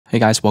Hey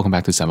guys, welcome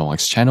back to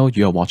Zethythonix channel.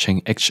 You are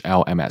watching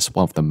H.L.M.S,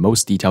 one of the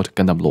most detailed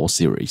Gundam lore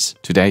series.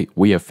 Today,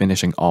 we are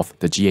finishing off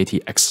the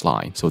GAT-X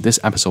line, so this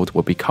episode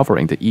will be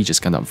covering the Aegis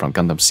Gundam from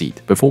Gundam Seed.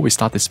 Before we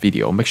start this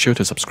video, make sure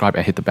to subscribe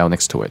and hit the bell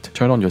next to it.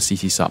 Turn on your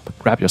CC sub,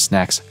 grab your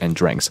snacks and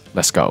drinks.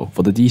 Let's go.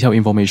 For the detailed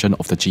information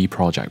of the G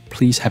project,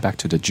 please head back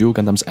to the Dual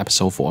Gundams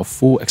episode for a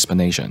full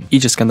explanation.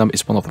 Aegis Gundam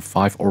is one of the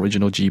 5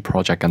 original G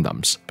project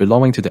Gundams,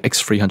 belonging to the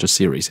X-300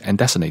 series and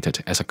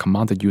designated as a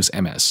commander-use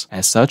MS.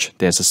 As such,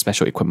 there's a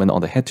special equipment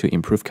on the head to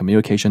improve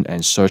communication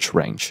and search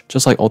range.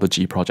 Just like all the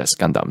G Project's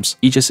Gundams,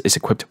 Aegis is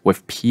equipped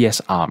with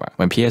PS armor.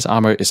 When PS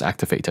armor is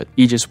activated,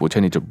 Aegis will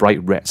turn into bright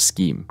red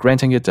scheme,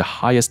 granting it the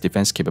highest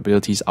defense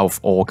capabilities out of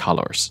all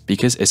colors.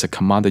 Because it's a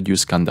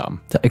commander-use Gundam,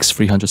 the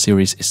X-300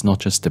 series is not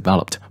just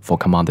developed for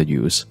commander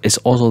use, it's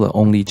also the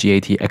only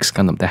GAT-X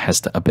Gundam that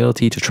has the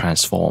ability to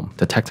transform.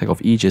 The tactic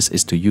of Aegis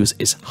is to use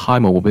its high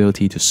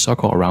mobility to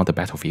circle around the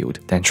battlefield,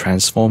 then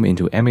transform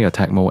into MA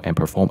attack mode and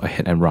perform a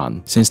hit and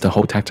run. Since the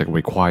whole tactic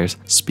requires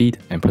speed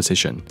and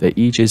precision, the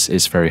Aegis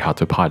is very hard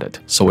to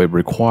pilot, so it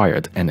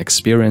required an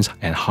experienced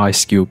and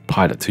high-skilled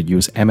pilot to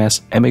use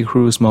MS, MA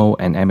cruise mode,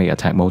 and MA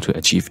attack mode to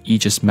achieve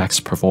Aegis max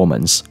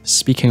performance.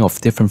 Speaking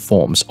of different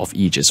forms of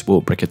Aegis,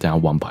 we'll break it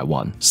down one by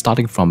one.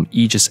 Starting from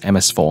Aegis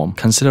MS form,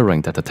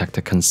 considering that the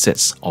tactic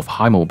consists of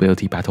high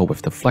mobility battle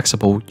with the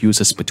flexible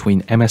uses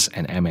between MS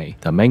and MA,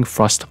 the main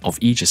thrust of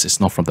Aegis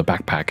is not from the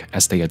backpack,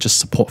 as they are just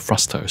support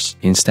thrusters.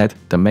 Instead,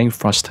 the main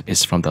thrust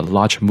is from the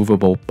large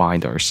movable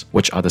binders,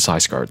 which are the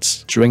side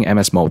skirts. During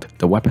MS mode,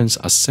 the weapons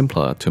are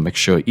simpler to make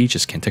sure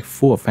Aegis can take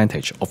full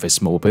advantage of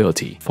its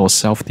mobility for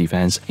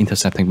self-defense,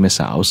 intercepting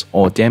missiles,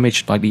 or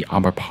damage lightly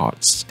armored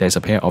parts. There's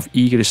a pair of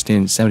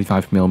Eagleton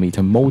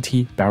 75mm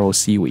multi-barrel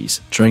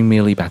series. During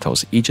melee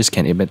battles, Aegis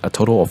can emit a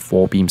total of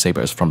 4 beam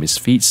sabers from its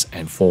feet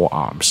and 4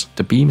 arms.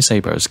 The beam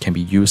sabers can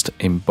be used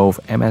in both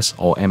MS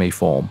or MA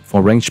form.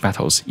 For ranged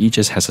battles,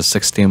 Aegis has a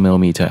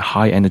 16mm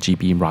high-energy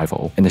beam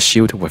rifle and a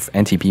shield with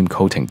anti-beam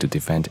coating to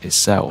defend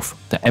itself.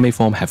 The MA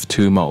form have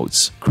 2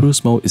 modes.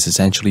 Cruise mode is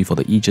essentially for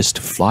the Aegis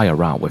to fly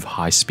around with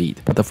high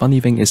speed. But the funny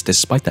thing is,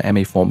 despite the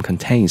MA form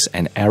contains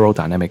an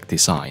aerodynamic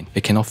design,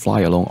 it cannot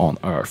fly alone on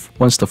Earth.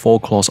 Once the 4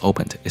 claws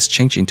opened, it's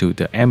changed into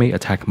the MA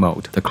attack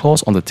mode. The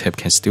claws on the tip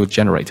can still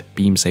generate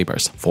beam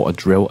sabers for a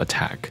drill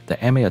attack. The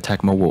MA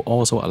attack mode will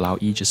also allow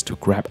Aegis to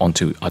grab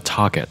onto a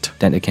target.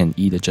 Then it can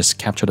either just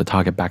capture the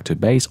target back to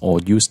base or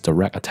use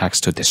direct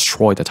attacks to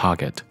destroy the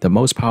target. The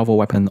most powerful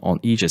weapon on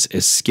Aegis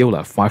is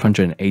Skiller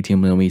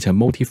 518mm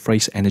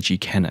multi-phase energy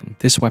cannon.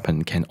 This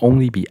weapon can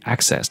only be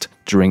accessed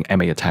during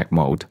MA attack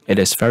mode. It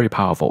is very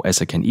powerful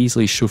as it can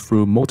easily shoot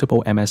through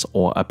multiple MS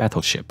or a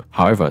battleship.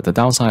 However, the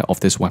downside of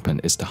this weapon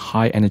is the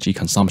high energy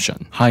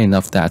consumption, high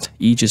enough that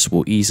Aegis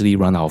will easily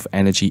run out of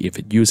energy if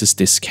it uses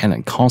this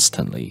cannon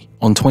constantly.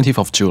 On 20th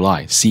of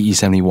July,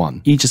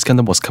 CE71, Aegis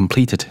Gundam was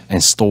completed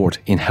and stored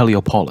in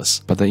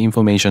Heliopolis, but the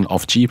information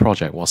of G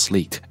Project was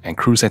leaked and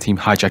Crusader team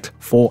hijacked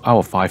 4 out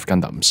of 5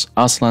 Gundams.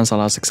 Arslan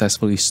Salah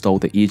successfully stole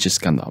the Aegis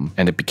Gundam,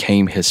 and it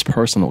became his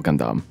personal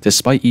Gundam.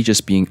 Despite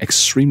Aegis being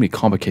extremely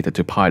complicated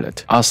to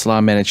pilot,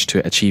 Arslan managed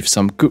to achieve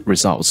some good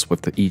results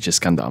with the Aegis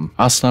Gundam.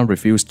 Arslan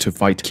refused to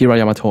fight Kira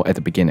Yamato at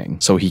the beginning,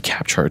 so he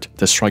captured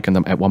the Strike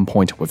Gundam at one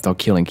point without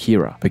killing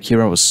Kira, but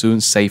Kira was soon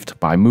saved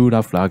by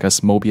Mura Flaga's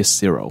Mobius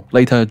Zero.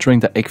 Later, during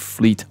the Egg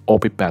Fleet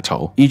orbit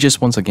battle, Aegis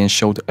once again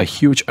showed a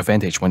huge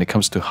advantage when it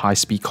comes to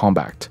high-speed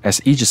combat,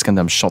 as Aegis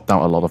Gundam shot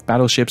down a lot of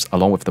battleships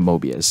along with the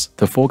Mobius.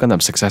 The 4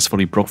 Gundams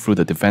successfully broke through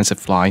the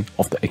defensive line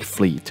of the Egg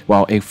Fleet,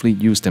 while Egg Fleet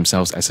used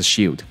themselves as a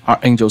shield.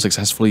 Archangel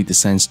successfully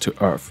descends to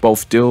Earth.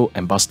 Both Duel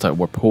and Buster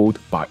were pulled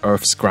by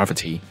Earth's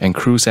gravity, and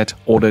Crusade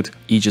ordered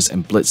Aegis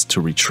and Blitz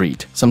to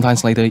retreat.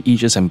 Sometimes later,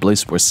 Aegis and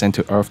Blitz were sent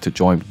to Earth to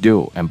join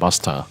Duel and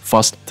Buster.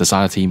 Thus, the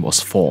Zaya team was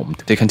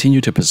formed. They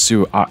continued to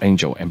pursue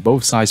Archangel, and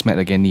both sides met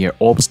again near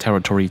Orb's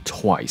territory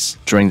twice.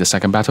 During the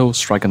second battle,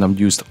 Strike Gundam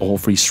used all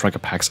 3 striker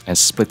packs and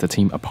split the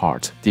team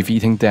apart,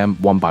 defeating them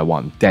one by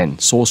one. Then,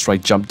 Sword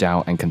Strike jumped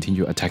down and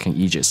continued attacking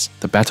Aegis.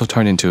 The battle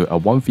turned into a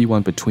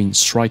 1v1 between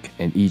Strike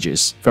and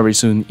Aegis. Very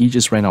soon,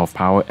 Aegis ran out of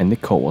power and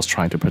Nico was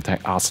trying to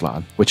protect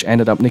Arslan, which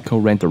ended up Nico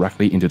ran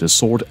directly into the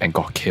sword and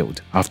got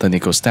killed. After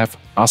Nico's death,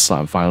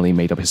 Arslan finally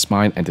made up his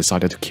mind and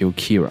decided to kill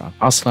Kira.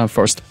 Arslan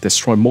first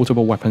destroyed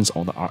multiple weapons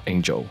on the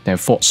Archangel, then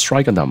fought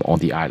Strike Gundam on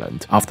the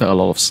island. After a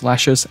lot of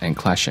slashes and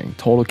clashing,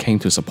 Tolo came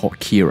to support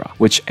Kira,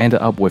 which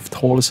ended up with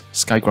Tolo's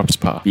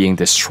Skygruppspa being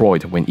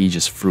destroyed when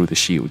Aegis threw the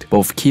shield.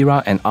 Both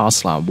Kira and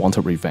Arslan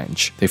wanted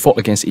revenge. They fought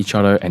against each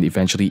other and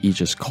eventually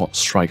Aegis caught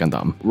Strike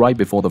Gundam. Right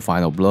before the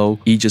final blow,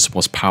 Aegis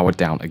was powered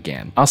down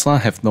again. Arslan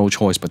had no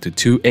choice but to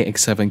 2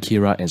 AX-7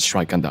 Kira and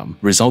Strike Gundam.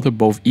 Resulted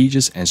both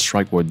Aegis and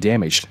Strike were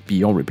damaged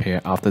beyond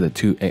repair after the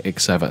 2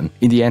 AX-7.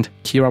 In the end,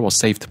 Kira was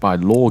saved by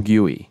Lord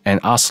Gui, and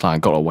Arslan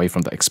got away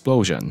from the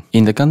explosion.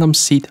 In the Gundam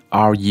Seed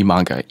RE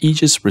manga,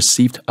 Aegis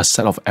received a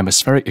set of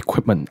atmospheric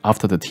equipment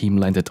after the team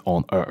landed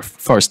on Earth.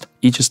 First,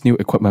 Aegis' new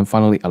equipment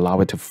finally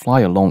allowed it to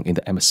fly along in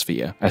the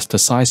atmosphere, as the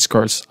side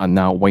skirts are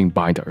now wing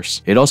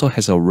binders. It also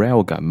has a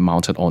railgun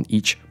mounted on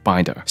each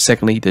binder.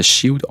 Secondly, the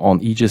shield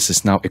on Aegis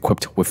is now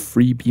equipped with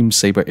 3 beam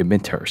saber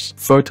emitters.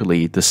 Thirdly,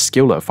 Finally, the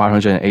skilled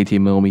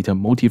 580mm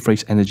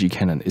multi-phase energy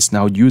cannon is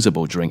now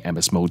usable during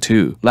MS mode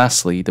too.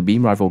 Lastly, the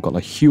beam rifle got a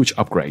huge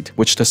upgrade,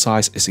 which the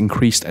size is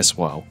increased as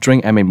well.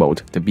 During MA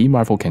mode, the beam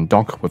rifle can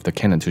dock with the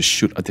cannon to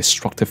shoot a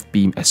destructive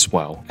beam as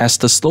well. As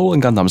the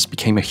stolen Gundams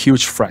became a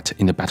huge threat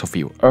in the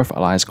battlefield, Earth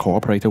Alliance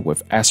cooperated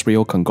with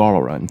Asriel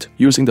Conglomerate,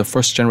 using the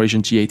first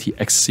generation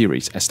GAT-X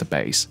series as the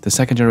base. The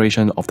second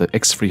generation of the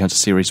X-300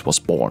 series was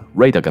born,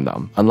 Raider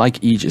Gundam.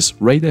 Unlike Aegis,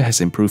 Raider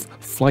has improved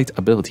flight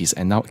abilities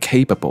and now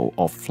capable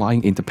of flying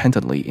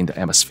independently in the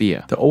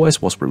atmosphere. The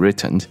OS was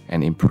rewritten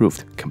and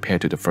improved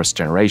compared to the first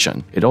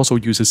generation. It also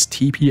uses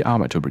TP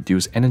armor to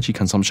reduce energy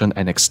consumption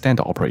and extend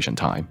the operation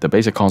time. The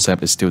basic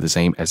concept is still the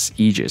same as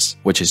Aegis,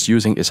 which is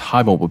using its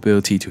high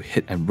mobility to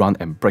hit and run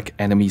and break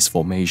enemies'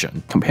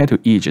 formation. Compared to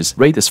Aegis,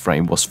 Raider's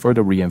frame was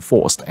further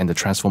reinforced and the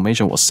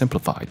transformation was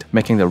simplified,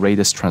 making the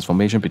Raider's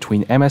transformation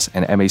between MS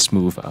and MA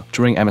smoother.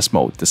 During MS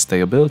mode, the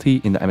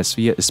stability in the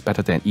atmosphere is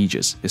better than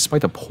Aegis,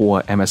 despite the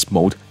poor MS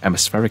mode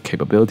atmospheric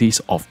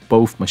capabilities of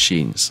both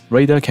machines.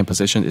 Raider can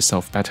position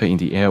itself better in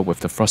the air with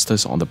the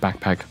thrusters on the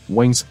backpack,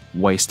 wings,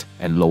 waist,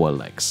 and lower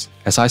legs.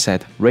 As I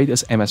said,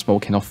 Raider's MS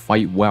mode cannot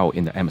fight well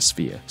in the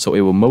atmosphere, so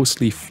it will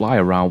mostly fly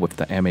around with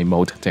the MA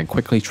mode, then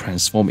quickly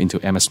transform into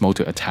MS mode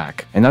to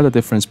attack. Another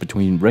difference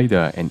between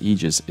Raider and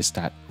Aegis is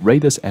that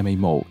Raider's MA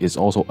mode is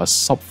also a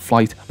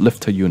sub-flight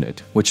lifter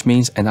unit, which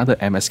means another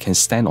MS can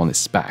stand on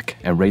its back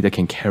and Raider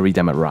can carry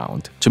them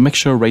around. To make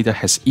sure Raider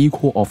has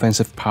equal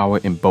offensive power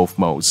in both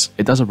modes,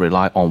 it doesn't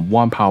rely on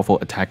one powerful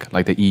attack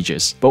like the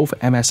Aegis. Both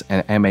MS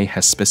and MA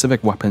has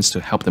specific weapons to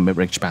help the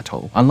mid-range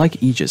battle.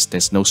 Unlike Aegis,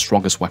 there's no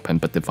strongest weapon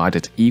but divided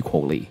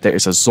equally. There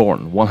is a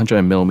Zorn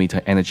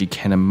 100mm energy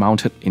cannon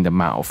mounted in the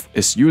mouth.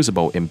 It's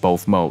usable in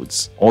both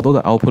modes. Although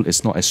the output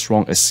is not as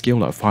strong as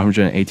skilled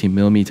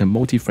 580mm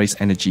multi-phase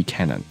energy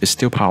cannon, it's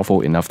still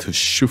powerful enough to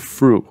shoot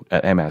through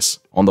at MS.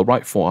 On the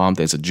right forearm,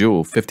 there's a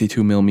dual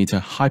 52mm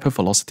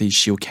hyper-velocity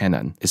shield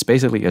cannon. It's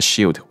basically a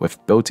shield with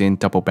built-in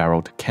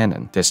double-barreled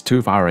cannon. There's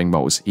two firing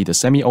modes, either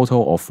semi-auto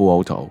or full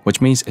auto,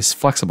 which means it's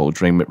flexible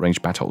during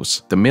mid-range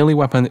battles. The melee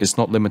weapon is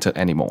not limited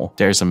anymore.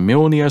 There's a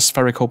Mjolnir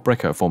spherical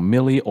breaker for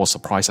melee or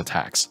surprise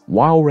attacks.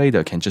 While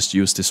Raider can just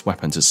use this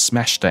weapon to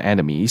smash the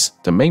enemies,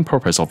 the main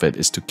purpose of it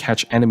is to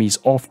catch enemies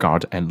off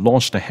guard and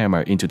launch the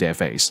hammer into their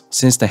face.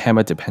 Since the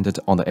hammer depended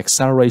on the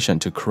acceleration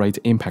to create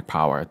impact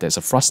power, there's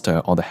a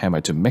thruster on the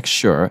hammer to make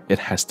sure it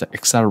has the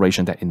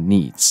acceleration that it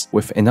needs.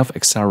 With enough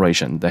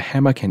acceleration, the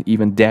hammer can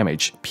even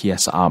damage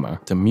PS armor.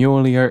 The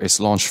Mjolnir is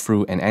launched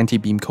through an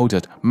anti-beam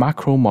coated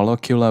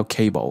macromolecular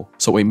cable,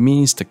 so it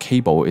means the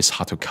cable is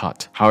hard to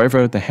cut.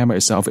 However, the hammer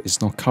itself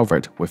is not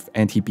covered with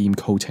anti-beam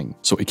coating,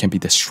 so it can be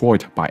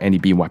destroyed by any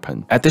beam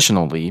weapon.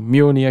 Additionally,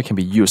 Mjolnir can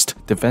be used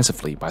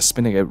defensively by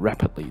spinning it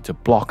rapidly to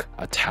block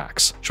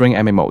attacks. During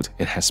MA mode,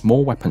 it has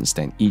more weapons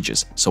than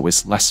Aegis, so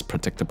it's less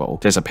predictable.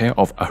 There's a pair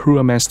of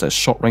H.L.M.S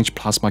short-range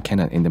plasma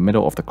cannon in the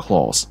middle of the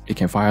claws. It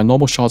can fire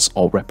normal shots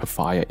or rapid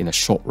fire in a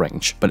short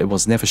range, but it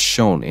was never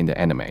shown in the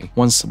anime.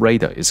 Once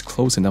Raider is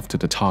close enough to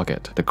the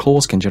target, the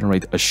claws can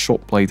generate a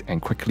short blade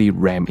and quickly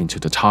ram into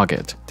the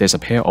target. There's a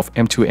pair of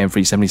M2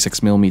 M3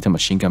 76mm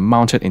machine gun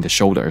mounted in the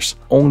shoulders,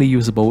 only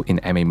usable in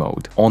MA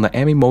mode. On the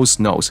MA mode's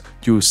nose,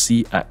 you'll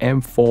see a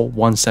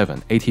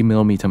M417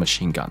 80mm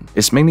machine gun.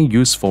 It's mainly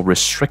used for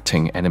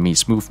restricting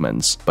enemies'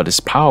 movements, but it's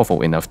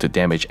powerful enough to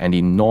damage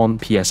any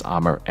non-PS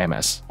armor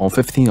MS. On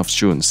 15th of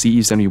June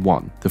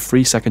CE71, the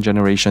three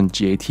second-generation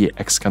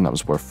GAT-X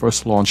Gundams were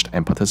first launched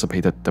and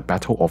participated in the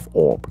Battle of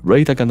Orb.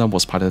 Raider Gundam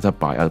was piloted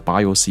by a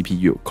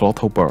bio-CPU,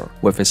 Clotho Burr.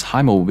 With its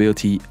high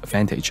mobility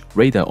advantage,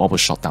 Raider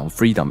almost shot down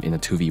Freedom in a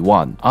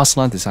 2v1.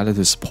 Arslan decided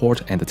to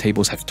support and the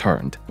tables have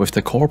turned. With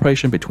the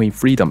cooperation between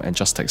Freedom and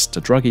Justice,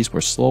 the Druggies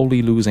were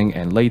slowly losing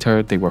and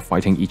later they were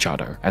fighting each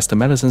other. As the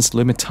medicine's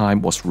limit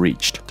time was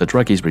reached, the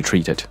Druggies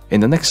retreated. In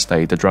the next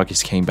day, the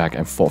Druggies came back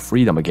and fought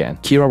Freedom again.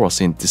 Kira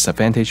was in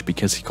disadvantage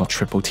because he got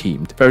triple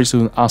teamed. Very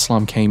soon,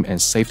 Arslan came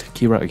and saved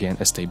Kira again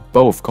as they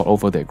both got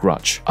over their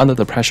grudge. Under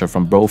the pressure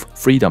from both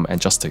Freedom and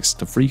Justice,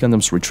 the three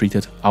Gundams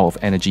retreated out of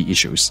energy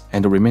issues,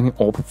 and the remaining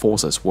Orb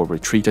forces were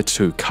retreated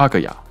to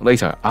Kaguya.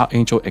 Later,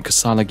 Archangel and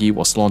Kusanagi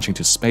was launching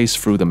to space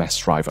through the mass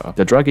driver.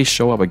 The Druggies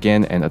show up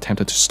again and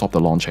attempted to stop the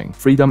launching.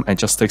 Freedom and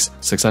Justice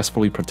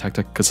successfully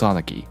protected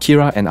Kusanagi.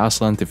 Kira and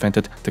Arslan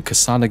defended the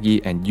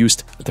Kusanagi and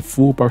used the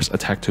full burst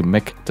attack to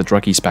make the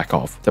Druggies back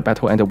off. The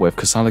battle ended with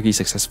Kusanagi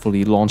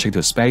successfully launching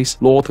to space.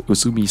 Lord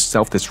Uzumi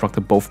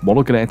self-destructed both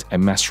Monogranate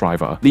and mass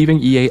driver, leaving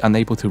EA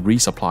unable to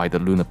resupply the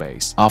lunar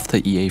base. After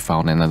EA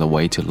found another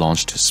way to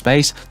launch to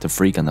space, the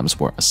three Gundams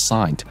were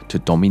assigned to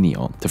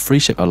Dominion. The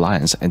Free-Ship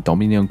Alliance and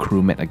Dominion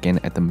crew met again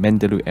at the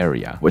Mendeleu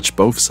area, which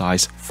both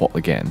sides fought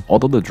again.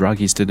 Although the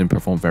Druggies didn't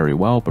perform very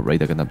well, but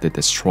Raider Gundam did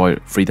destroy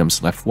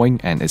Freedom's left wing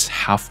and its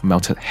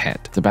half-melted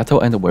head. The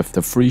battle ended with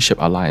the Free-Ship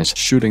Alliance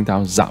shooting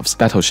down Zap's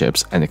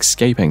battleships and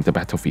escaping the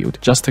battlefield.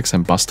 Justice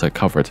and Buster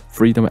covered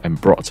Freedom and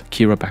brought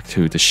Kira back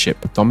to the ship.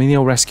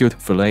 Dominion rescued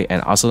Filet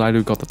and Azrael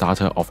Izaku got the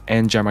data of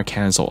N-Jammer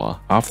Canceller.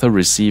 After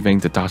receiving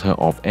the data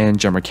of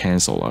N-Jammer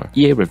Canceller,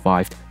 EA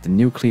revived the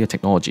nuclear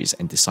technologies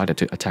and decided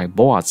to attack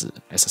Boazi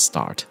as a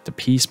start. The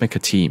Peacemaker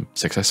team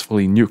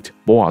successfully nuked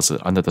Boazi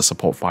under the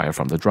support fire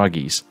from the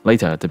Druggies.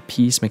 Later, the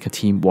Peacemaker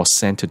team was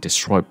sent to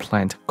destroy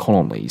plant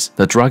colonies.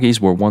 The Druggies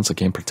were once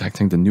again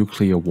protecting the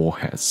nuclear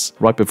warheads.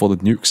 Right before the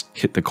nukes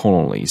hit the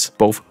colonies,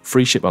 both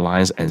Free Ship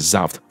Alliance and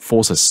Zethythonix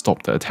forces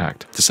stopped the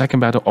attack. The second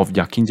battle of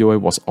Yakindue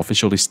was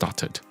officially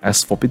started.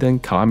 As Forbidden,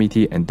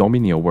 Calamity, and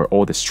Dominio were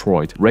all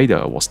destroyed,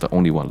 Raider was the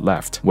only one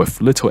left,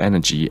 with little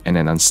energy and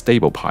an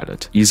unstable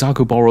pilot.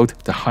 Izaku borrowed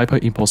the Hyper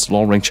Impulse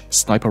long-range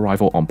sniper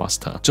rifle on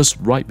Buster. Just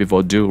right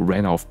before Duel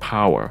ran out of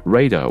power,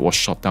 Raider was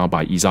shot down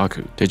by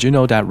Izaku. Did you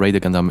know that Raider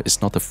Gundam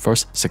is not the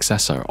first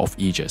successor of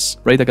Aegis?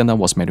 Raider Gundam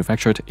was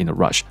manufactured in a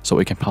rush so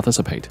it can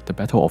participate in the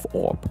Battle of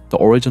Orb.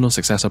 The original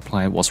successor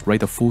plan was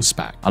Raider Full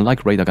Spec.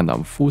 Unlike Raider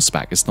Gundam, Full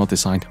Spec is not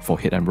designed for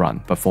hit and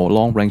run, but for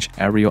long-range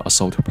aerial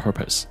assault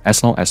purpose,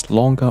 as long as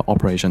longer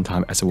operation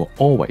time as it will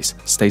always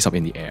stays up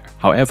in the air.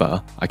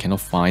 However, I cannot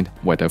find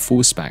whether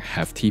Full Spec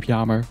have TP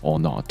armor or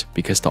not,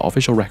 because the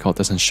official record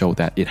doesn't show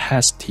that it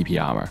has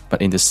TP armor,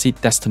 but in the Seed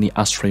Destiny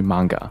Astray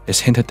manga, it's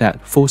hinted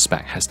that Full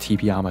Spec has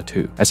TP armor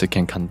too, as it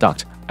can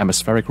conduct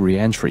atmospheric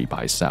re-entry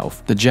by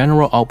itself. The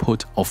general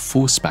output of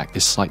Full Spec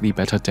is slightly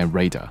better than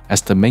Raider,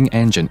 as the main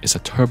engine is a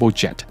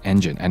turbojet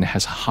engine and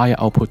has higher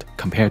output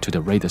compared to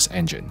the Raider's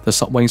engine. The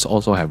sub-wings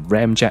also have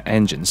ramjet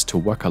engines to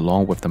work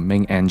along with the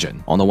main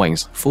engine. On the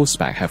wings, Full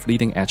Spec have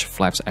leading-edge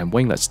flaps and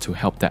winglets to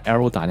help the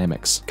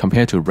aerodynamics.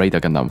 Compared to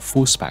Raider Gundam,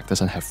 Full Spec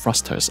doesn't have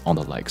thrusters on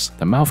the legs.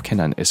 The mouth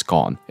cannon is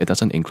gone. It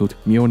doesn't include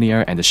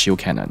Mjolnir and the shield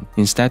cannon.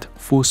 Instead,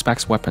 Full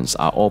Spec's weapons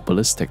are all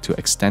ballistic to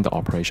extend the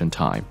operation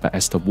time, but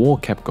as the war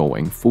kept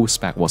going, Full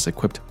Spec was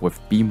equipped with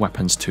beam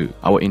weapons too.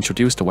 I will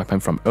introduce the weapon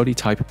from early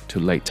type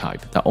to late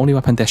type. The only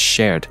weapon that's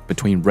shared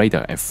between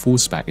Raider and Full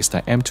Spec is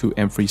the M2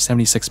 M3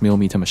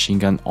 76mm machine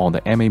gun on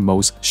the MA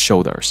mode's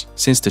shoulders.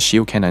 Since the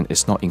shield cannon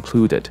is not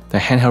included, the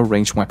handheld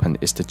range weapon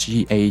is the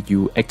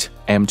GAU-8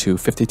 M2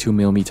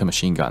 52mm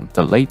machine gun.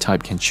 The late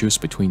type can choose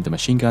between the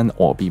machine gun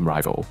or beam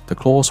rifle. The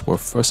claws were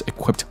first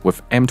equipped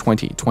with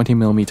M20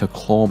 20mm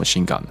claw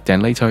machine gun. Then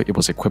later it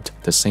was equipped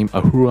the same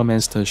Ahura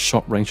Monster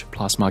short-range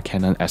plasma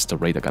cannon as the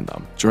Raider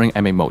Gundam. During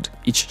MA mode,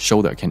 each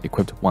shoulder can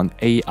equip one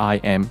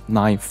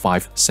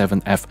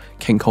AIM-957F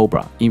King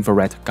Cobra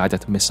infrared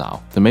guided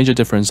missile. The major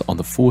difference on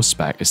the Full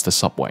Spec is the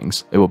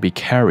sub-wings. It will be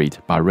carried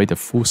by Raider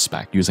Full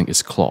Spec using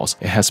its claws.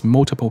 It has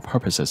multiple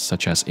purposes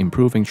such as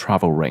improving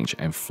travel range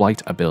and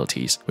flight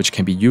abilities, which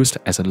can be used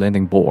as a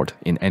landing board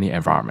in any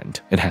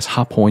environment. It has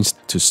hard points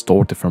to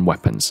store different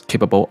weapons,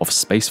 capable of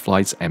space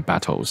flights and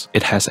battles.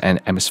 It has an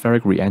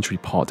atmospheric re-entry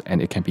pod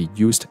and it can be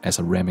used as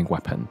a ramming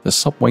weapon. The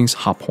sub-wings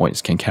hard points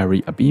can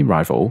carry a beam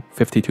rifle,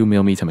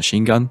 52mm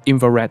machine gun,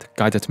 infrared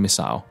guided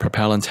missile,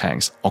 propellant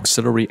tanks,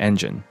 auxiliary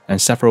engine,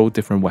 and several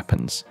different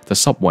weapons. The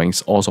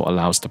sub-wings also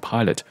allows the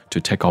pilot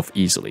to take off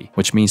easily,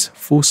 which means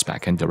Full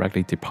Spec can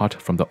directly depart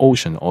from the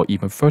ocean or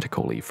even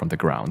vertically from the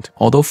ground.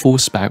 Although Full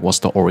Spec was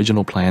the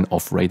original plan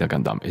of Raider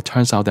Gundam, it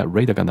turns out that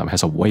Raider Gundam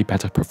has a way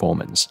better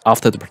performance.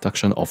 After the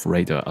production of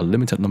Raider, a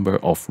limited number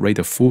of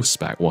Raider Full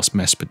Spec was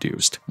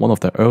mass-produced. One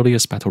of the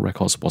earliest battle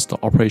records was the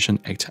Operation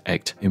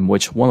 8-8, in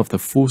which one of the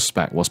Full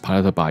Spec was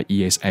piloted by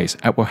EA's ace,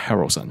 Edward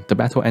Harrelson. The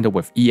battle ended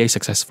with EA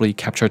successfully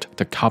captured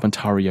the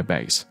Carpentaria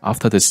base.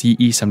 After the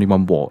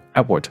CE-71 war,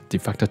 Edward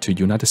defected to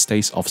United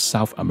States of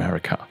South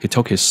America. He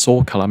took his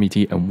Sword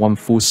Calamity and one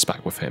Full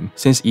Spec with him.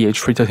 Since EA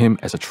treated him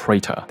as a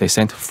traitor, they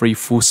sent 3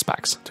 Full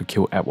Specs to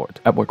kill Edward.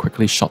 Edward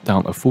quickly shot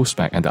down a Full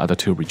Spec and the other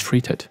 2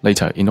 retreated.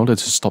 Later, in order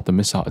to stop the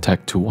missile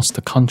attack towards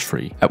the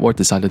country, Edward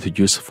decided to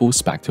use Full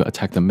Spec to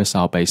attack the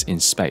missile base in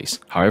space.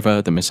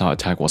 However, the missile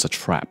attack was a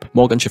trap.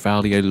 Morgan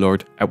Chevalier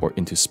lured Edward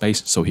into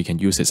space so he can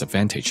use his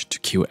advantage to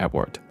kill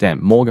Edward. Then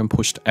Morgan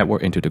pushed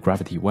Edward into the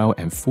gravity well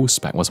and Full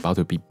Spec was about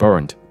to be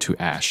burned to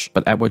ash.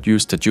 But Edward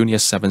used the Junior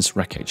 7's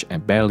wreckage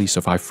and barely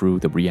survived through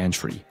the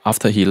re-entry.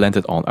 After he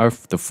landed on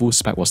Earth, the Full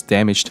Spec was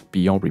damaged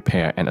beyond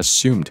repair and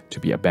assumed to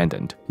be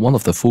abandoned. One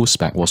of the Full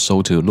Spec was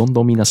sold to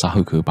Londomina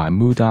Sahuku by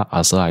Muda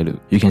Azrailu.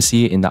 You can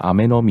see it in the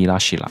Ameno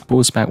Milashila.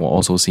 Full Spec were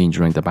also seen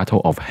during the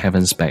Battle of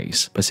Heaven's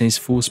Base, but since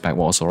Full Spec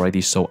was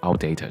already so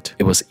outdated,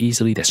 it was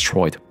easily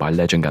destroyed by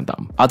Legend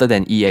Gundam. Other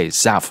than EA,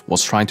 Zethythonix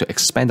was trying to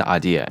expand the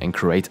idea and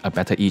create a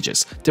better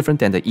Aegis. Different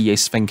than the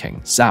EA's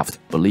thinking, Zethythonix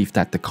believed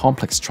that the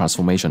complex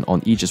transformation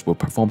on Aegis will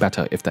perform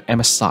better if the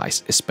MS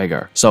size is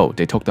bigger. So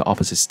they took the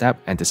opposite step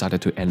and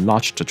decided to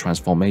enlarge the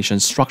transformation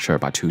structure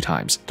by 2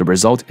 times. The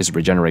result is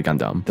Regenerate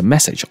Gundam. The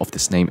message of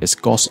this name is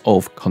God's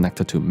oath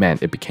connected to man.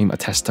 It became a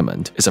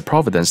testament. It's a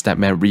providence that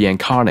man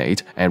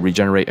reincarnate and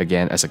regenerate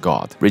again as a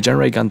god.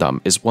 Regenerate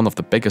Gundam is one of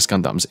the biggest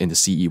Gundams in the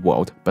CE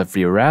world, but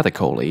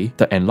theoretically,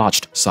 the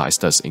enlarged size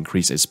does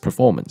increase its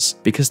performance.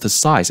 Because the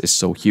size is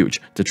so huge,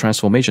 stage, the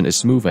transformation is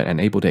smoother and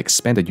able to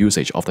expand the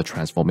usage of the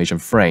transformation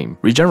frame.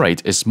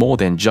 Regenerate is more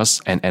than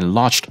just an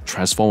enlarged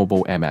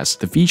transformable MS.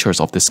 The features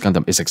of this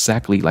Gundam is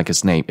exactly like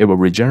its name. It will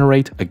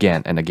regenerate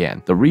again and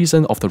again. The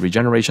reason of the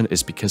regeneration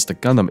is because the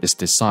Gundam is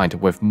designed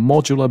with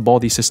modular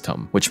body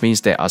system, which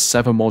means there are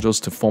 7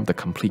 modules to form the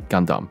complete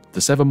Gundam.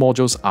 The 7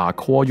 modules are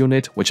core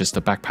unit, which is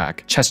the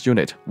backpack, chest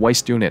unit,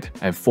 waist unit,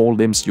 and 4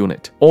 limbs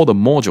unit. All the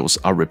modules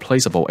are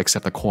replaceable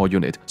except the core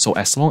unit, so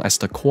as long as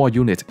the core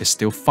unit is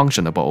still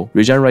functionable,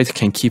 Regenerate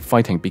can keep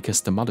fighting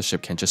because the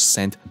mothership can just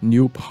send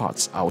new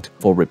parts out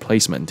for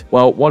replacement.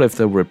 Well, what if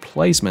the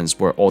replacements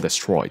were all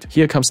destroyed?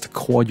 Here comes the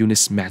core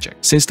unit's magic.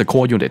 Since the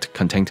core unit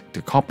contained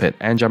the cockpit,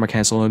 engine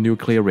canceller,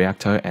 nuclear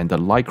reactor, and the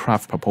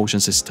lightcraft propulsion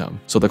system,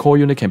 so the core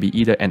unit can be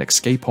either an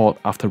escape pod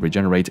after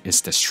Regenerate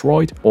is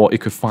destroyed, or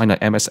it could find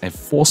an MS and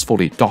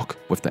forcefully dock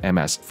with the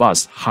MS,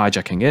 thus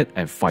hijacking it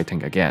and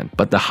fighting again.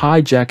 But the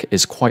hijack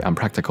is quite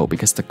unpractical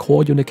because the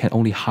core unit can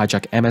only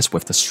hijack MS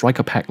with the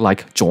striker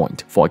pack-like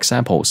joint. For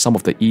example, some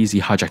of the easy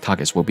hijack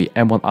targets will be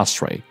M1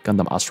 Astray,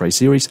 Gundam Astray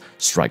series,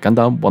 Strike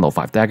Gundam,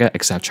 105 Dagger,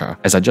 etc.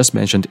 As I just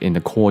mentioned in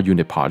the core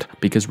unit part,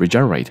 because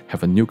Regenerate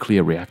have a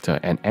nuclear reactor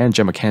and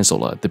engine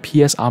canceller, the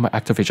PS armor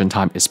activation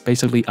time is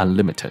basically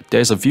unlimited.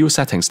 There's a few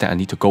settings that I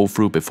need to go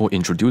through before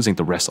introducing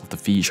the rest of the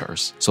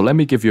features. So let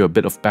me give you a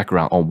bit of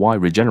background on why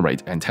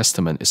Regenerate and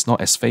Testament is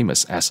not as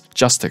famous as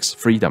Justice,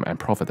 Freedom, and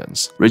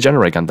Providence.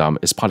 Regenerate Gundam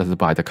is piloted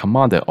by the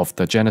commander of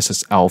the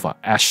Genesis Alpha,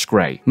 Ash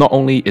Gray. Not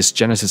only is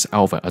Genesis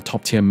Alpha a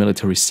top-tier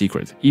military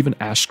secret, even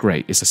Ash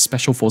Gray is a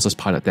special forces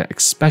pilot that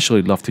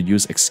especially loves to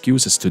use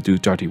excuses to do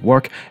dirty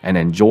work and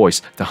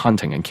enjoys the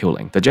hunting and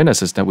killing. The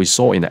Genesis that we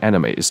saw in the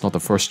anime is not the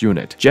first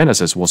unit.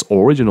 Genesis was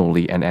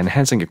originally an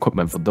enhancing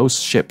equipment for those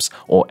ships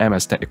or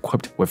MS that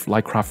equipped with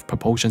lightcraft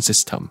propulsion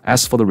system.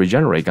 As for the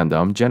Regenerate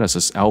Gundam,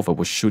 Genesis Alpha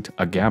would shoot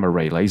a gamma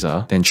ray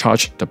laser, then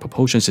charge the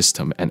propulsion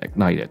system and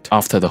ignite it.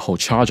 After the whole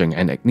charging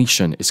and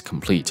ignition is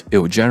complete, it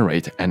will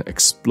generate an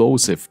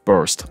explosive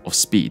burst of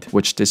speed,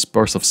 which this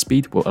burst of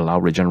speed will allow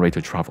Regenerate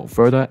to travel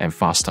further and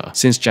faster.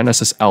 Since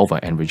Genesis Alpha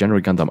and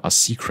Regenerate Gundam are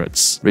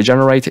secrets,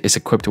 Regenerate is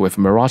equipped with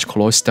Mirage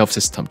Colloid stealth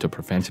system to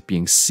prevent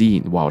being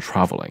seen while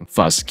traveling,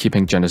 thus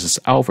keeping Genesis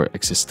Alpha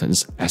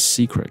existence as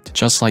secret.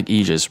 Just like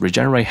Aegis,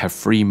 Regenerate have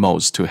 3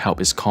 modes to help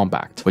its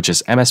combat, which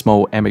is MS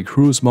mode, MA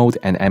cruise mode,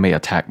 and MA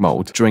attack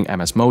mode. During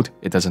MS mode,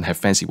 it doesn't have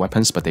fancy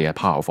weapons, but they are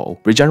powerful.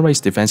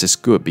 Regenerate's defense is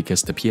good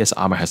because the PS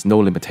armor has no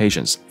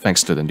limitations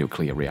thanks to the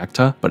nuclear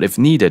reactor, but if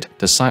needed,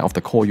 the side of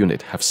the core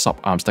unit have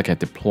sub-arms that can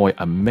deploy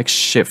a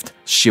makeshift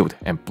shield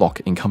and block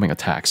incoming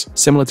attacks.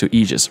 Similar to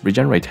Aegis,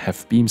 Regenerate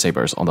have beam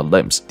sabers on the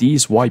limbs.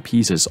 These white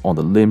pieces on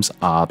the limbs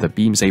are the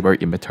beam saber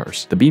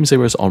emitters. The beam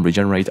sabers on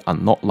Regenerate are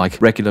not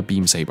like regular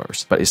beam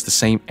sabers, but it's the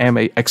same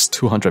MA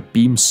X-200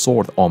 beam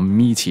sword on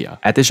Meteor.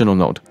 Additional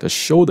note, the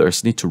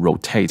shoulders need to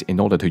rotate in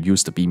order to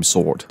use the beam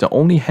sword. The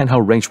only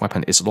handheld range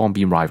weapon is long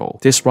beam rifle.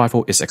 This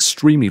rifle is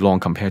extremely long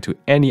compared to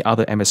any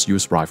other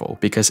MSU's rifle.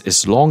 Because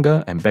it's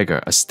longer and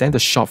bigger, a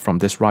standard shot from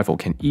this rifle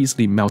can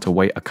easily melt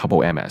away a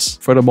couple MS.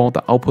 Furthermore,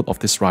 the output of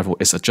this rifle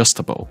is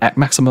adjustable. At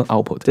maximum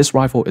output, this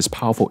rifle is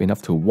powerful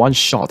enough to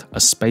one-shot a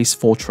space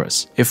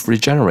fortress. If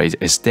Regenerate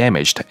is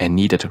damaged and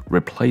needed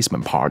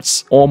replacement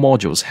parts, all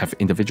modules have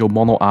individual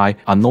mono-eye,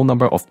 unknown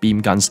number of beam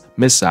guns,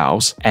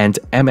 missiles, and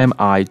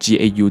MMI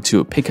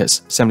GAU-2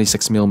 Pickus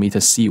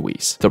 76mm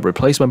Seaweeds. The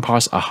replacement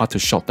parts are hard to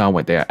shot down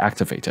when they are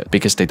activated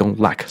because they don't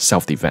lack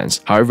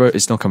self-defense. However,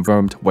 it's not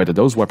confirmed whether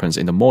those weapons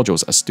in the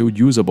modules are still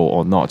usable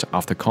or not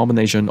after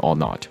combination or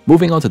not.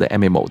 Moving on to the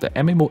MA mode.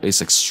 The MA mode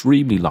is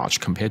extremely large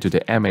compared to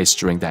the MAs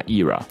during that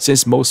era,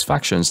 since most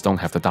factions don't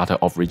have the data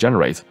of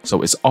Regenerate,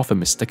 so it's often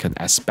mistaken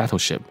as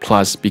battleship.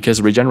 Plus,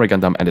 because Regenerate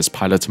Gundam and its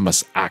pilots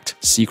must act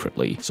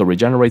secretly, so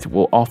Regenerate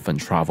will often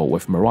travel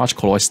with Mirage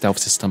Colloid stealth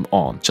system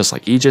on. Just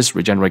like Aegis,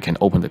 Regenerate can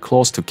open the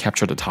claws to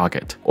capture the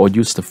target, or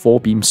use the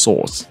 4-beam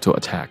swords to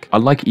attack.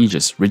 Unlike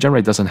Aegis,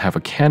 Regenerate doesn't have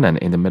a cannon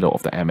in the middle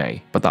of the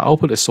MA, but the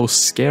output is so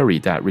scary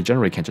that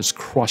Regenerate can just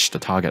crush the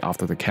target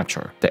after the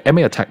capture. The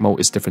MA attack mode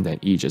is different than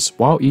Aegis.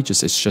 While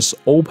Aegis is just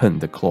open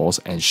the claws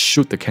and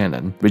shoot the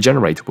cannon,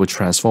 Regenerate will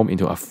transform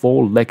into a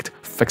 4-legged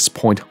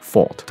fixed-point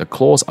fort. The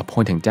claws are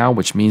pointing down,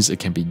 which means it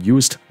can be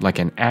used like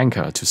an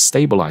anchor to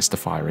stabilize the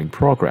firing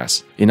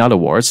progress. In other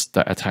words,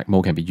 the attack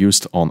mode can be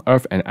used on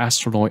Earth and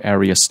asteroid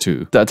areas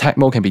too. The attack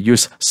mode can be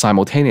used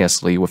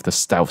simultaneously with the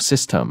stealth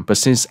system, but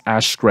since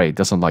Ash Gray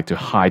doesn't like to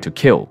hide to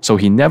kill, so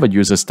he never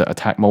uses the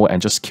attack mode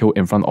and just kill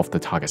in front of the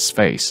target's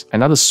face.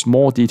 Another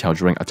small detail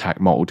during attack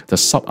mode, the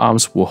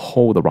sub-arms will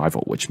hold the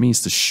rifle, which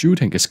means the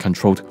shooting is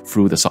controlled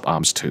through the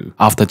sub-arms too.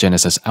 After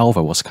Genesis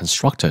Alpha was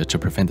constructed to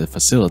prevent the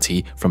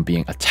facility from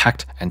being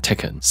attacked and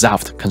taken,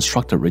 Zaft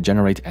constructed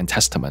Regenerate and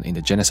Testament in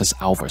the Genesis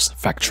Alpha's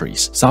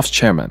factories. Zaft's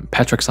chairman,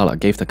 Patrick Sala,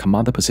 gave the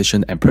commander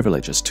position and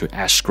privileges to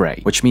Ash Gray,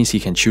 which means he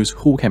can choose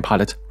who can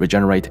pilot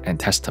Regenerate and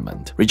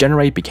Testament.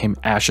 Regenerate became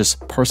Ash's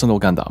personal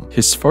Gundam.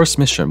 His first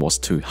mission was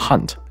to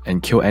hunt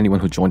and kill anyone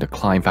who joined the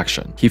Klein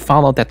faction. He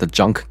found out that the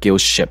junk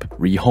guild ship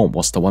Rihome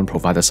was the one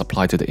provided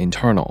supply to the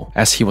internal.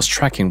 As he was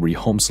tracking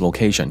Rihome's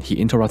location, he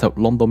interrupted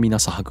Londomina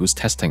Sahagu's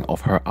testing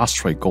of her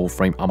asteroid gold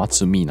frame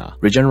Amatsumina.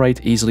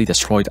 Regenerate easily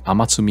destroyed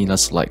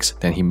Amatsumina's legs,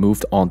 then he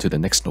moved on to the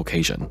next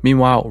location.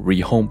 Meanwhile,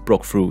 Rihome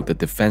broke through the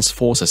defense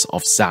forces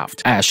of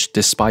Zaft. Ash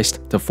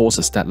despised the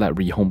forces that let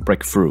Rihome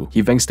break through.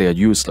 He thinks they are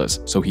useless,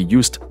 so he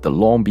used the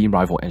long beam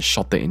rifle and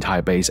shot the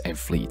entire base and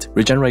fleet.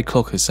 Regenerate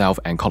cloaked himself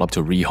and caught up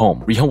to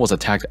Rihome. Rihome was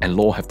attacked and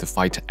Law had to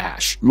fight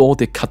Ash. Law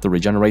did cut the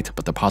Regenerate,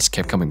 but the parts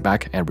kept coming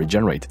back and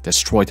Regenerate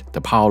destroyed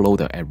the power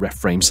loader and Red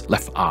Flame's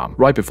left arm.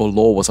 Right before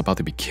Law was about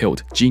to be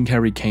killed, Gene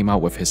Carey came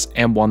out with his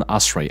M1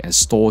 Astray and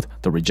stalled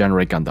the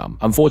Regenerate Gundam.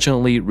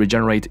 Unfortunately,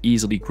 Regenerate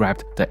easily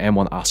grabbed the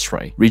M1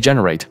 Astray.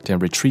 Regenerate then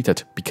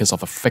retreated because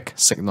of a fake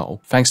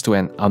signal, thanks to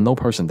an unknown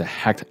person that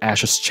hacked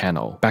Ash's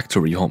channel. Back to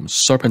Rihome,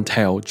 Serpent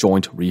Tail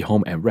joined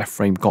Rihome and Red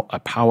Flame got a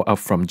power up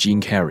from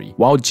Gene Carey.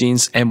 While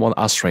Gene's M1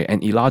 Astray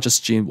and Elijah's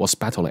Gene was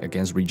battling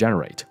against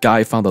Regenerate,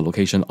 Guy found the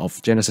location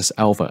of Genesis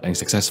Alpha and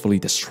successfully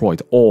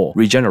destroyed all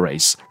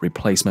Regenerate's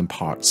replacement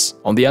parts.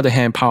 On the other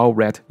hand, Power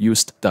Red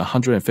used the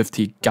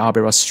 150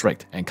 Gabera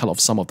Strict and cut off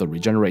some of the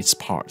Regenerate's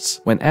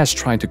parts. When Ash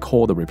tried to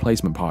call the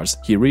replacement parts,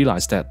 he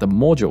realized that the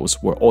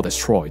modules were all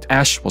destroyed.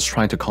 Ash was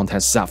trying to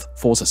contact Zaft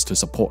forces to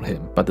support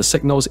him, but the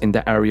signals in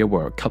that area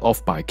were cut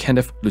off by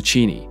Kenneth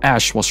Lucchini.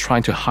 Ash was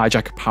trying to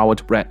hijack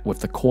Powered Red with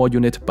the core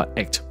unit, but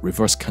it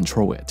reverse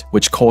control it,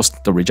 which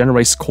caused the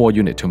Regenerate's core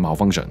unit to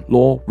malfunction.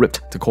 Law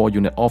ripped the core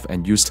unit off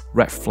and used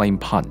Red Flame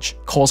Punch,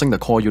 causing the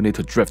core unit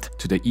to drift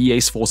to the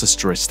EA's forces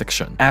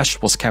jurisdiction.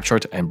 Ash was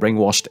captured and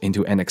brainwashed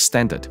into an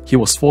extended. He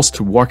was forced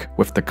to work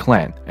with the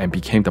clan and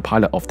became the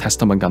pilot of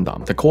Testament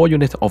Gundam. The core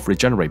unit of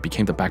Regenerate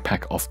became the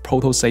backpack of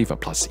Proto Saver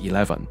plus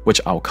 11,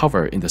 which I'll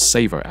cover in the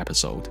Saver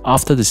episode.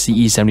 After the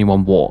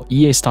CE-71 war,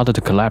 EA started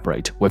to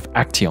collaborate with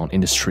Action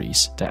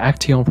Industries. The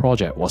Action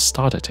project was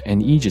started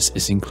and Aegis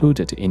is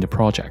included in the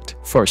project.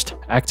 First,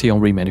 Action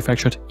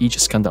remanufactured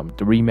Aegis Gundam.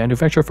 The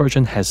remanufactured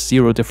version has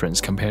zero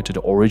difference compared to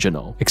the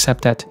original,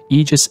 except that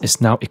Aegis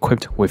is now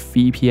equipped with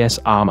VPS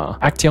armor.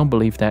 Action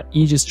believed that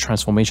Aegis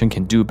transformation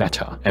can do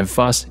better, and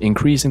thus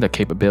increasing the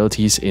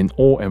capabilities in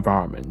all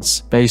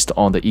environments. Based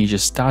on the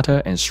Aegis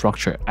data and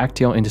structure,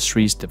 Action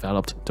Industries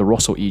developed the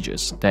Rosso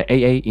Aegis. The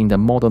AA in the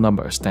model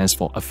number stands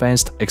for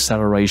Advanced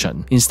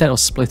Acceleration. Instead of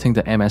splitting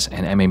the MS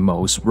and MA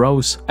modes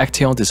roles,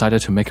 Action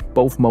decided to make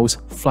both modes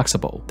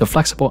flexible. The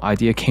flexible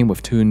idea came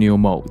with two new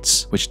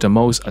modes, which the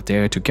modes are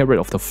there to get rid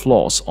of the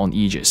flaws on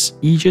Aegis.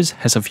 Aegis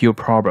has a few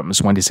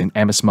problems when it's in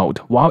MS mode.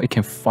 While it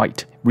can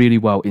fight really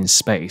well in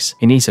space,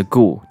 it needs a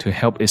ghoul to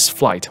help its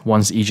flight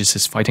once Aegis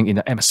is fighting in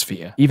the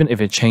atmosphere. Even if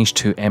it changed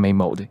to MA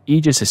mode,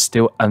 Aegis is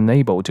still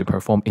unable to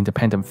perform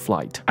independent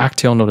flight.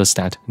 Action noticed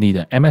that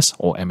neither MS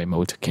or MA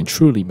mode can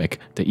truly make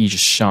the Aegis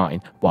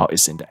shine while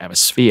it's in the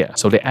atmosphere,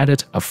 so they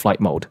added a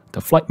flight mode.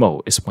 The flight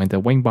mode is when the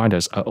wing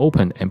binders are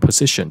open and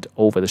positioned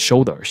over the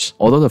shoulders.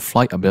 Although the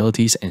flight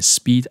abilities and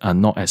speed are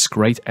not as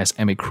great as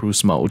MA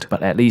cruise mode,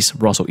 but at least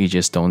Rosso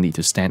Aegis don't need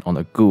to stand on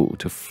a ghoul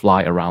to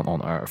fly around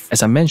on Earth.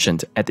 As I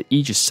mentioned at the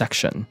Aegis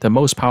section, the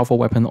most powerful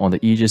weapon on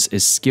the Aegis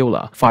is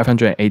Skilla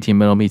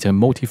 580mm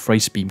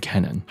multi-phase beam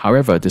cannon.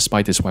 However,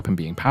 despite this weapon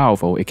being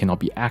powerful, it cannot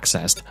be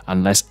accessed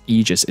unless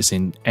Aegis is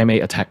in MA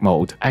attack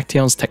mode.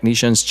 Action's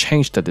technicians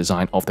changed the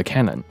design of the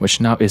cannon,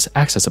 which now is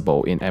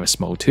accessible in MS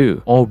mode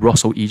too. All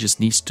Rosso Aegis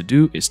needs to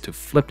do is to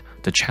flip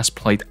the chest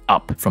plate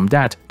up. From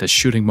that, the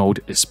shooting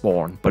mode is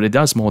born, but it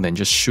does more than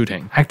just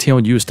shooting.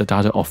 Action used the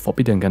data of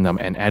Forbidden Gundam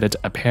and added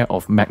a pair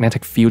of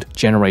magnetic field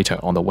generator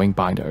on the wing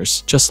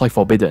binders. Just like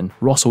Forbidden,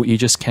 Rosso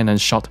Aegis cannon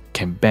shot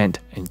can bend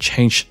and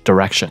change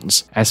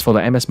directions. As for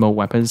the MS mode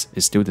weapons,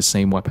 it's still the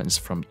same weapons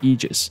from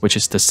Aegis, which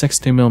is the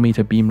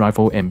 60mm beam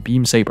rifle and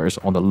beam sabers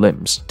on the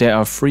limbs. There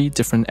are 3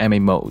 different MA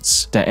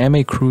modes. The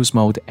MA cruise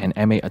mode and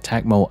MA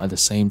attack mode are the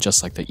same,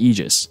 just like the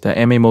Aegis.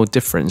 The MA mode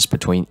difference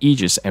between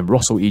Aegis and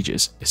Rosso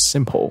Aegis is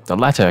simple. The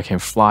latter can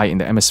fly in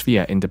the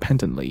atmosphere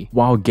independently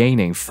while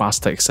gaining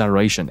faster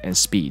acceleration and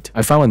speed.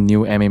 I found a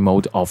new MA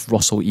mode of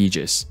Rosso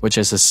Aegis, which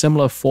is a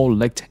similar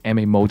 4-legged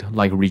MA mode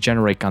like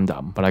Regenerate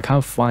Gundam, but I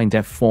can't find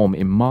that form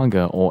in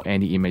manga or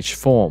any image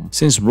form.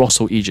 Since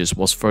Rosso Aegis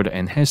was further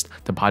enhanced,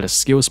 the pilot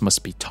skills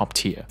must be top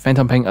tier.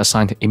 Phantom Pain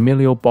assigned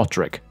Emilio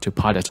Bodrick to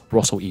pilot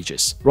Rosso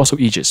Aegis. Rosso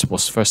Aegis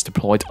was first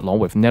deployed along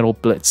with Nero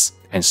Blitz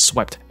and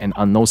swept an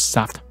unknown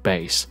Zaft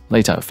base.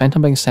 Later,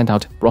 Phantom Pain sent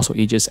out Rosso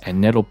Aegis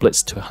and Nero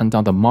Blitz to hunt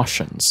down the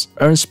Martians.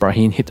 Ernst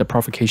Brahim hit the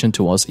provocation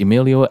towards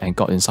Emilio and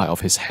got inside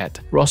of his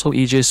head. Rosso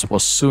Aegis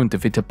was soon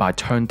defeated by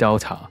Turn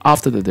Delta.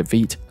 After the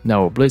defeat,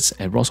 Nero Blitz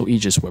and Rosso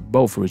Aegis were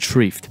both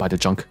retrieved by the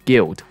Junk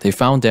Guild. They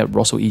found that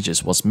Rosso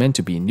Aegis was meant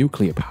to be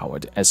nuclear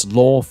powered, as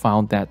Law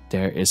found that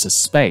there is a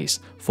space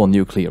for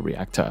nuclear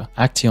reactor.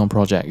 Action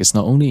project is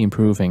not only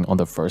improving on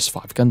the first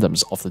 5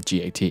 Gundams of the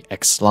GAT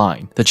X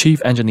line. The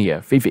chief engineer,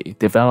 Vivi,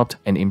 developed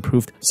and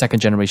improved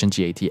second-generation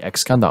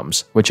GAT-X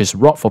Gundams, which is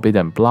Rod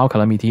Forbidden, Blau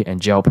Calamity, and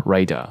Gelb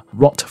Raider.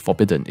 Rod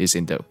Forbidden is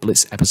in the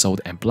Blitz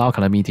episode and Blau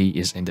Calamity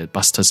is in the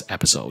Busters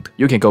episode.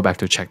 You can go back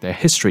to check their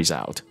histories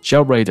out.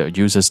 Gelb Raider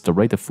uses the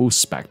Raider full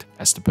spec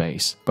as the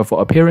base, but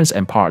for appearance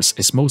and parts,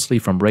 it's mostly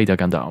from Raider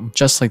Gundam.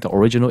 Just like the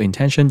original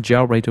intention,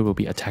 Gelb Raider will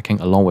be attacking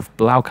along with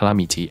Blau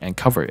Calamity and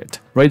cover it.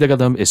 Raider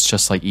Gundam is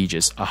just like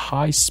Aegis, a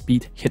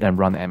high-speed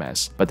hit-and-run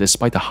MS, but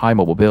despite the high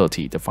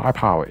mobility, the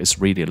firepower is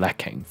really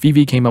lacking.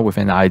 VV came up with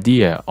an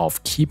idea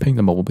of keeping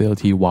the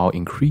mobility while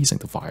increasing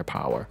the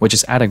firepower, which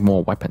is adding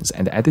more weapons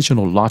and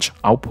additional large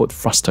output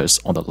thrusters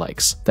on the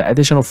legs. The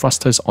additional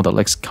thrusters on the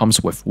legs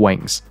comes with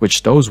wings,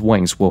 which those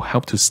wings will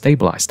help to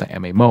stabilize the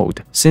MA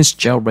mode. Since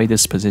Gelb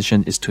Raider's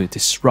position is to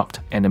disrupt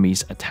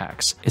enemies'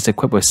 attacks, it's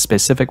equipped with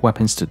specific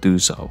weapons to do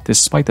so.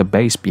 Despite the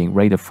base being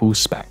Raider full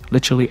spec,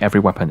 literally every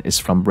weapon is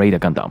from Raider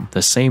Gundam.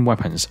 The same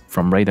weapons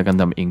from Raider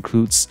Gundam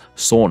includes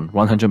Zorn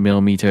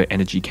 100mm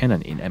energy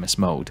cannon in MS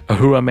mode,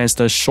 Ahura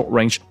Mazda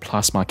short-range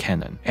plasma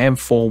cannon,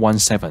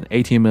 M417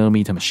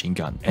 18mm machine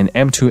gun, and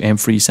M2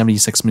 M3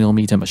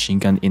 76mm machine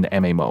gun in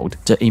the MA mode.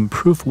 The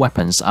improved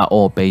weapons are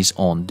all based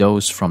on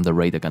those from the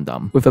Raider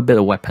Gundam, with a bit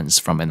of weapons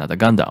from another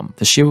Gundam.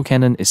 The shield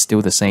cannon is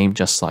still the same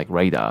just like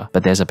Raider,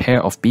 but there's a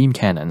pair of beam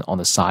cannon on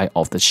the side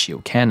of the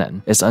shield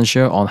cannon. It's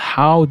unsure on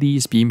how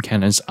these beam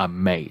cannons are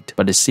made,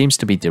 but it seems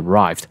to be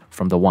derived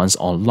from the ones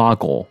on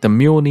Lagor. The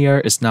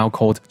Mjolnir is now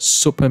called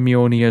Super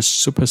Mjolnir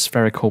Super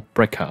Spherical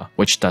Breaker,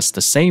 which does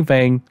the same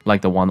thing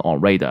like the one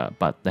on Raider,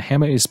 but the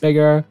hammer is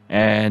bigger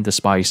and the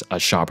spikes are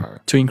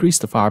sharper. To increase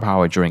the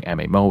firepower during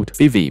MA mode,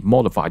 VV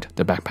modified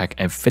the backpack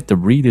and fit the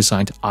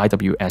redesigned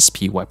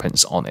IWSP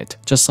weapons on it.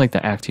 Just like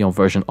the Action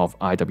version of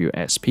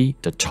IWSP,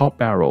 the top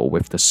barrel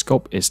with the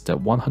scope is the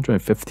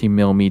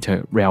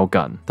 150mm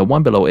railgun. The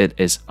one below it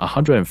is a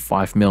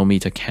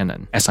 105mm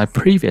cannon. As I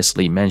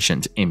previously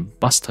mentioned in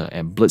Buster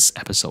and Blitz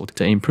episode,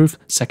 the improved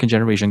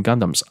second-generation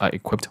Gundams are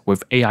equipped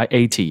with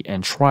AI-80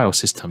 and trial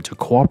system to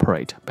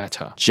cooperate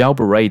better. Gelb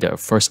Raider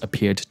first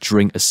appeared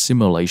during a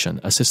simulation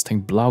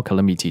assisting Blau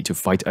Calamity to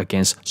fight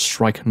against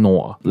Strike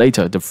Nor.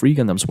 Later, the three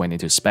Gundams went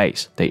into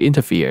space. They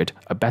interfered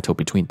a battle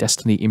between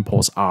Destiny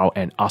Impulse R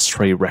and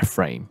Astray Red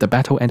Frame. The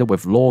battle ended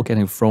with Law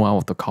getting thrown out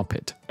of the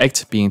cockpit,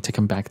 Act being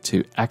taken back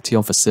to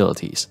Action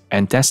facilities,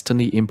 and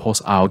Destiny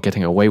Impulse R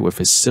getting away with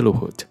his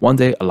silhouette. One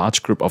day, a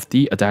large group of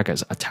D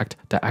Adagas attacked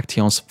the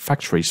Action's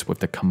factories with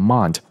the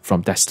command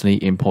from Destiny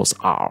Impulse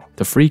R.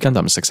 The three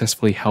Gundams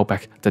successfully held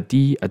back the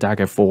D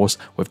Adaga force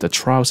with the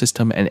trial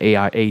system and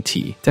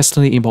AI-80.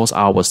 Destiny Impulse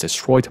R was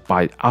destroyed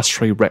by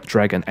Astray Red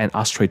Dragon and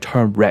Astray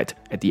turned red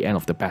at the end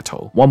of the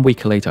battle. 1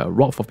 week later,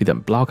 Rod Forbidden,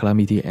 Blau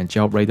Calamity, and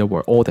Gelb Raider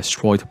were all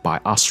destroyed by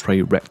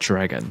Astray Red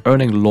Dragon,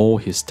 earning Law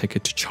his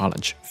ticket to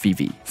challenge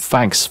VV.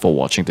 Thanks for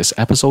watching this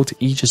episode.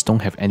 Aegis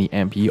don't have any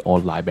MP or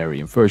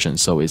librarian version,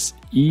 so it's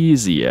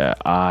easier,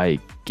 I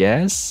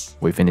guess.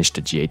 We finished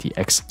the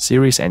GAT-X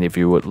series, and if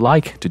you would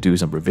like to do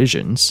some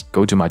revisions,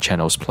 go to my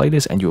channel's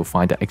playlist and you'll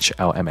find the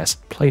H.L.M.S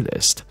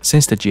playlist.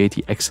 Since the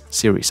GAT-X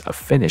series are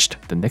finished,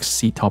 the next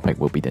C topic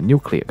will be the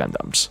nuclear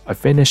Gundams. I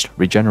finished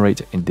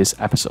Regenerate in this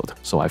episode,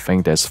 so I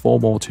think there's 4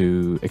 more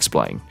to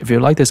explain. If you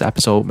like this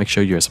episode, make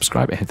sure you're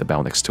subscribed and hit the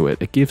bell next to it.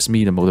 It gives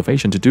me the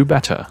motivation to do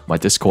better. My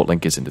Discord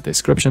link is in the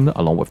description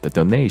along with the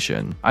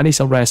donation. I need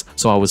some rest,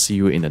 so I will see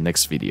you in the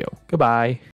next video. Goodbye!